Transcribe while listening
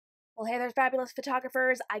Well, hey there, fabulous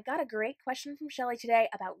photographers. I got a great question from Shelly today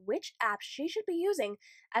about which app she should be using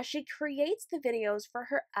as she creates the videos for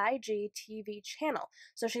her IGTV channel.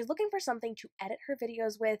 So she's looking for something to edit her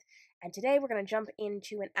videos with, and today we're going to jump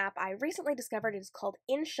into an app I recently discovered. It is called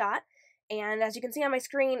InShot, and as you can see on my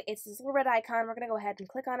screen, it's this little red icon. We're going to go ahead and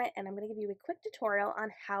click on it, and I'm going to give you a quick tutorial on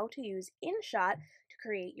how to use InShot to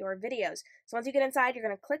create your videos. So once you get inside, you're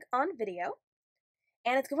going to click on Video,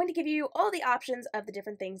 and it's going to give you all the options of the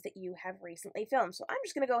different things that you have recently filmed. So I'm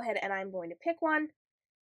just going to go ahead and I'm going to pick one.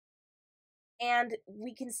 And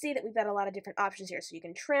we can see that we've got a lot of different options here. So you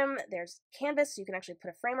can trim, there's canvas, so you can actually put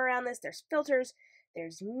a frame around this, there's filters,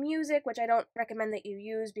 there's music, which I don't recommend that you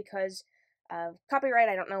use because of copyright.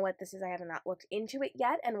 I don't know what this is, I have not looked into it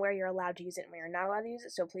yet, and where you're allowed to use it and where you're not allowed to use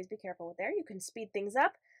it, so please be careful with there. You can speed things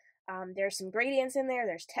up. There's some gradients in there,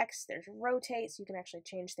 there's text, there's rotate, so you can actually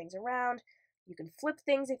change things around. You can flip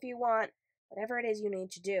things if you want, whatever it is you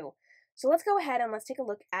need to do. So let's go ahead and let's take a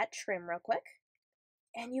look at trim real quick.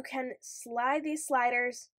 And you can slide these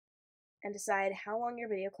sliders and decide how long your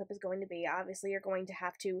video clip is going to be. Obviously, you're going to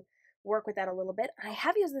have to work with that a little bit. I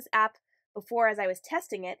have used this app before as I was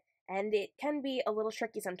testing it, and it can be a little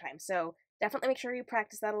tricky sometimes. So definitely make sure you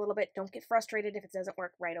practice that a little bit. Don't get frustrated if it doesn't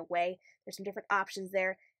work right away. There's some different options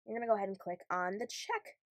there. You're going to go ahead and click on the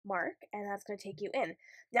check mark, and that's going to take you in.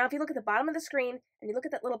 Now, if you look at the bottom of the screen and you look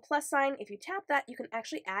at that little plus sign, if you tap that, you can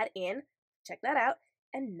actually add in, check that out,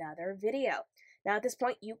 another video. Now, at this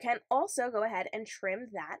point, you can also go ahead and trim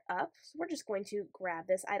that up. So we're just going to grab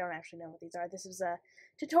this. I don't actually know what these are. This is a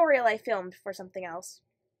tutorial I filmed for something else.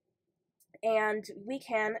 And we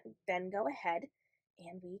can then go ahead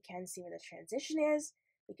and we can see where the transition is.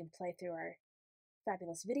 We can play through our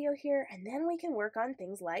fabulous video here, and then we can work on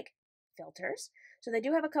things like filters. So they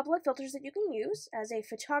do have a couple of filters that you can use. As a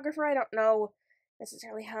photographer, I don't know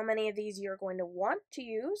necessarily how many of these you're going to want to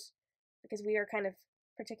use because we are kind of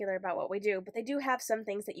particular about what we do, but they do have some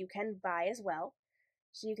things that you can buy as well.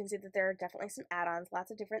 So you can see that there are definitely some add-ons,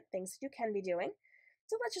 lots of different things that you can be doing.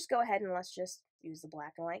 So let's just go ahead and let's just use the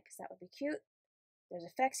black and white because that would be cute. There's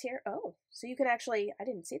effects here. Oh, so you can actually, I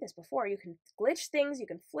didn't see this before, you can glitch things, you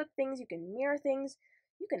can flip things, you can mirror things,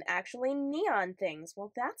 you can actually neon things.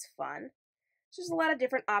 Well, that's fun. So there's a lot of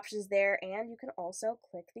different options there, and you can also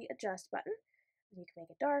click the adjust button. You can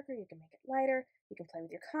make it darker, you can make it lighter, you can play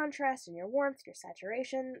with your contrast and your warmth, your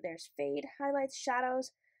saturation. There's fade, highlights,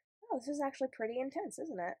 shadows. Oh, this is actually pretty intense,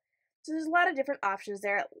 isn't it? So there's a lot of different options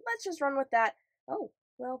there. Let's just run with that. Oh,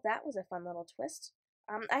 well, that was a fun little twist.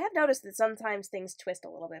 I have noticed that sometimes things twist a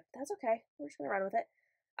little bit, but that's okay. We're just going to run with it.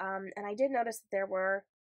 And I did notice that there were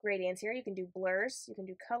gradients here. You can do blurs, you can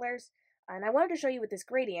do colors. And I wanted to show you with this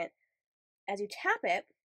gradient, as you tap it,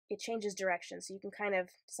 it changes direction, so you can kind of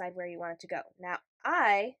decide where you want it to go. Now,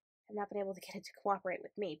 I have not been able to get it to cooperate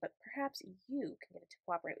with me, but perhaps you can get it to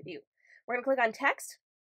cooperate with you. We're going to click on text,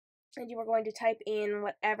 and you are going to type in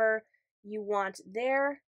whatever you want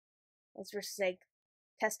there. Let's just say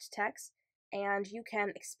test text. And you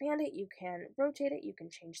can expand it, you can rotate it, you can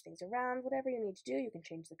change things around, whatever you need to do. You can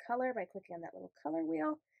change the color by clicking on that little color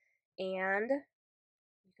wheel, and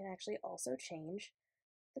you can actually also change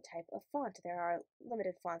the type of font. There are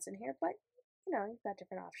limited fonts in here, but you know, you've got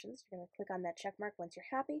different options. You're going to click on that check mark once you're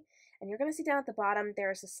happy, and you're going to see down at the bottom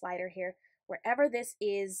there's a slider here. Wherever this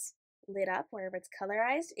is lit up, wherever it's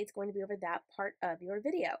colorized, it's going to be over that part of your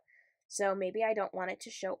video. So maybe I don't want it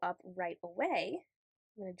to show up right away.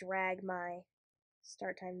 I'm going to drag my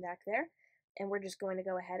start time back there, and we're just going to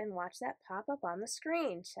go ahead and watch that pop up on the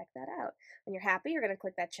screen. Check that out. When you're happy, you're going to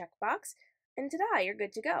click that checkbox, and ta-da, you're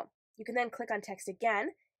good to go. You can then click on text again,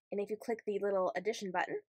 and if you click the little addition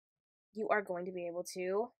button, you are going to be able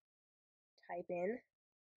to type in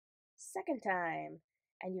second time,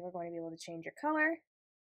 and you are going to be able to change your color,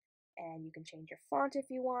 and you can change your font if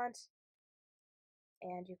you want,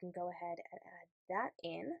 and you can go ahead and add that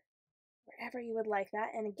in wherever you would like that.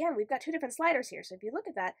 And again, we've got two different sliders here. So if you look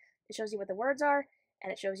at that, it shows you what the words are,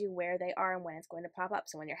 and it shows you where they are and when it's going to pop up.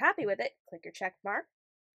 So when you're happy with it, click your check mark,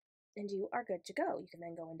 and you are good to go. You can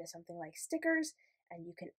then go into something like stickers, and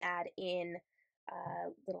you can add in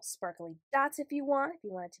little sparkly dots if you want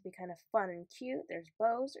it to be kind of fun and cute. There's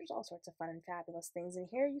bows, there's all sorts of fun and fabulous things in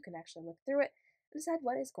here. You can actually look through it and decide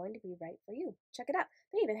what is going to be right for you. Check it out.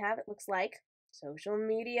 They even have, it looks like, social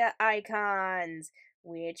media icons,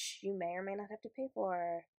 which you may or may not have to pay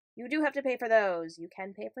for. You do have to pay for those. You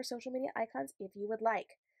can pay for social media icons if you would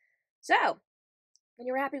like. So, when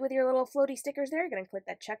you're happy with your little floaty stickers there, you're going to click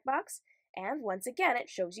that checkbox, and once again, it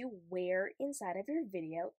shows you where inside of your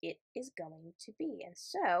video it is going to be. And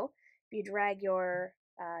so, if you drag your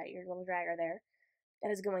little dragger there, that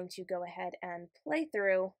is going to go ahead and play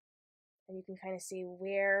through and you can kind of see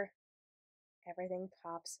where everything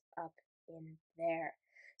pops up in there.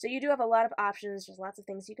 So you do have a lot of options. There's lots of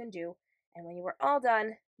things you can do. And when you are all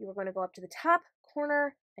done, you are going to go up to the top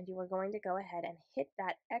corner and you are going to go ahead and hit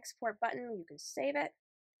that export button. You can save it,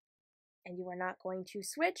 and you are not going to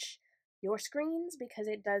switch your screens because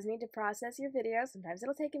it does need to process your video. Sometimes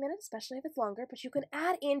it'll take a minute, especially if it's longer, but you can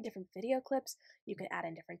add in different video clips, you can add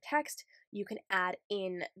in different text, you can add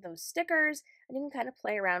in those stickers, and you can kind of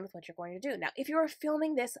play around with what you're going to do. Now, if you're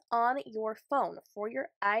filming this on your phone for your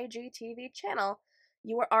IGTV channel,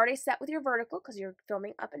 you are already set with your vertical because you're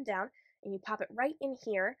filming up and down, and you pop it right in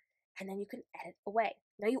here, and then you can edit away.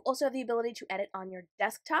 Now, you also have the ability to edit on your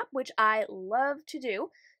desktop, which I love to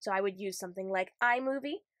do. So I would use something like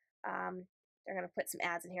iMovie. They're going to put some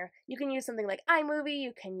ads in here. You can use something like iMovie.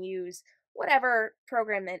 You can use whatever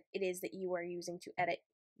program that it is that you are using to edit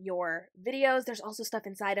your videos. There's also stuff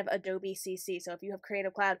inside of Adobe CC. So if you have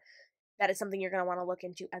Creative Cloud, that is something you're going to want to look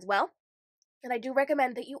into as well. And I do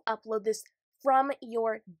recommend that you upload this from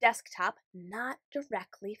your desktop, not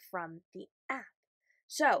directly from the app.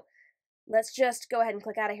 So let's just go ahead and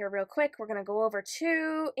click out of here real quick. We're going to go over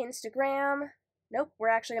to Instagram. Nope, we're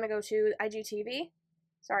actually going to go to IGTV.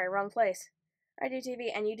 Sorry, wrong place.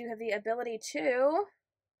 IGTV, and you do have the ability to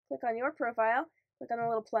click on your profile, click on the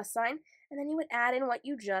little plus sign, and then you would add in what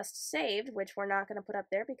you just saved, which we're not going to put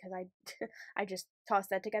up there because I just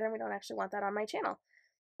tossed that together and we don't actually want that on my channel.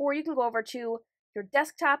 Or you can go over to your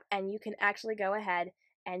desktop and you can actually go ahead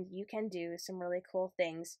and you can do some really cool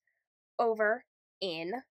things over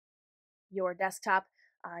in your desktop.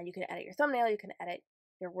 You can edit your thumbnail, you can edit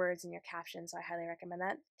your words and your captions, so I highly recommend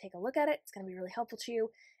that. Take a look at it. It's going to be really helpful to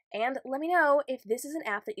you. And let me know if this is an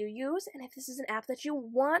app that you use and if this is an app that you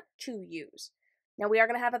want to use. Now, we are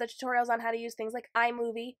going to have other tutorials on how to use things like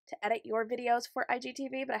iMovie to edit your videos for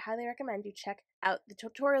IGTV, but I highly recommend you check out the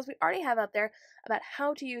tutorials we already have out there about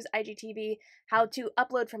how to use IGTV, how to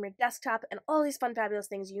upload from your desktop, and all these fun, fabulous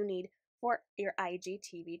things you need for your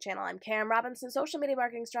IGTV channel. I'm Cam Robinson, social media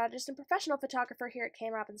marketing strategist and professional photographer here at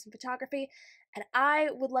Cam Robinson Photography, and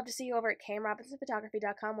I would love to see you over at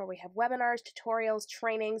camrobinsonphotography.com, where we have webinars, tutorials,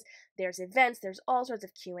 trainings, there's events, there's all sorts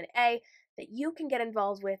of Q&A that you can get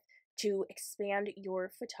involved with to expand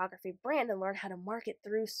your photography brand and learn how to market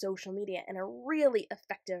through social media in a really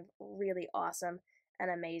effective, really awesome,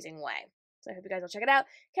 and amazing way. So I hope you guys will check it out,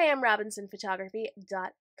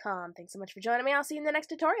 camrobinsonphotography.com. Thanks so much for joining me. I'll see you in the next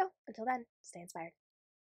tutorial. Until then, stay inspired.